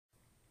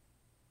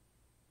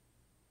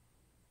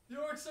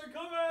Fireworks are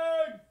coming!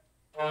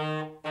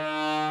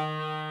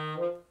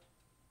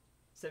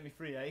 Set me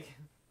free, eh?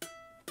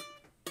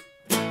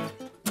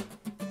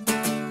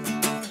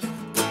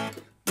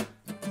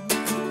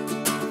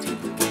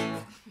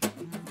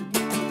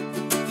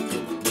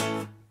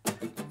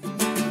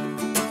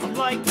 I'm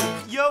like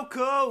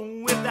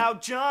Yoko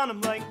without John.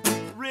 I'm like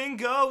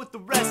Ringo with the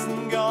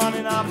wrestling gone.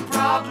 And I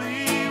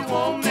probably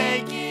won't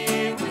make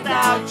it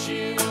without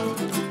you.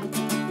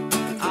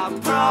 I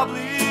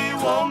probably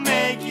won't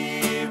make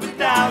it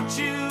without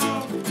you.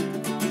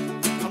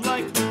 I'm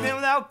like man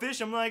without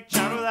fish. I'm like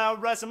China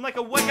without rice. I'm like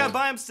a white guy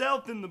by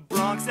himself in the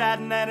Bronx at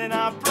night. And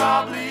I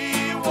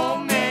probably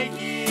won't make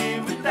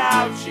it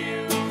without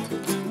you.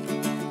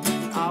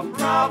 I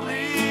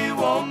probably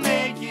won't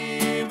make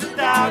it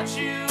without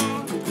you.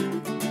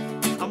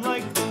 I'm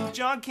like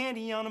John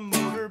Candy on a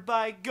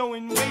motorbike,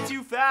 going way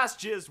too fast,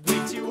 just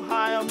way too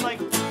high. I'm like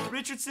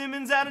Richard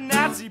Simmons at a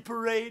Nazi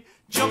parade,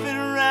 jumping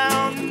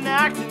around and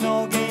acting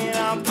all gay. And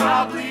I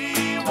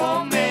probably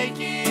won't make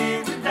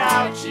it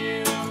without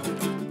you.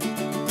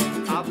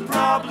 I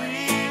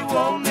probably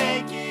won't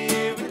make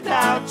it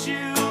without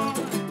you.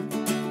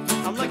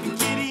 I'm like a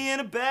kitty in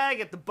a bag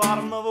at the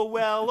bottom of a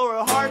well, or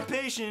a heart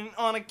patient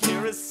on a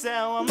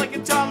carousel. I'm like a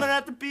toddler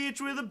at the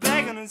beach with a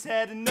bag on his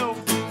head and no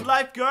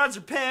lifeguards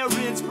or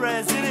parents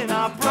present. And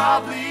I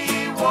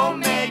probably won't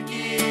make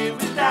it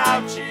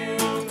without you.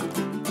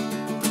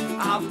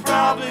 I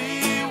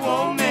probably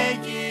won't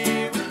make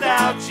it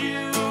without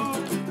you.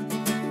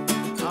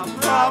 I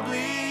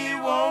probably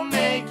won't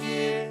make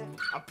it.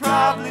 I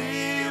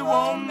probably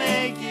won't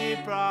make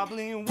it.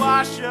 Probably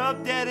wash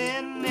up dead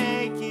and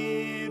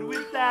naked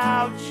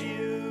without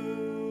you.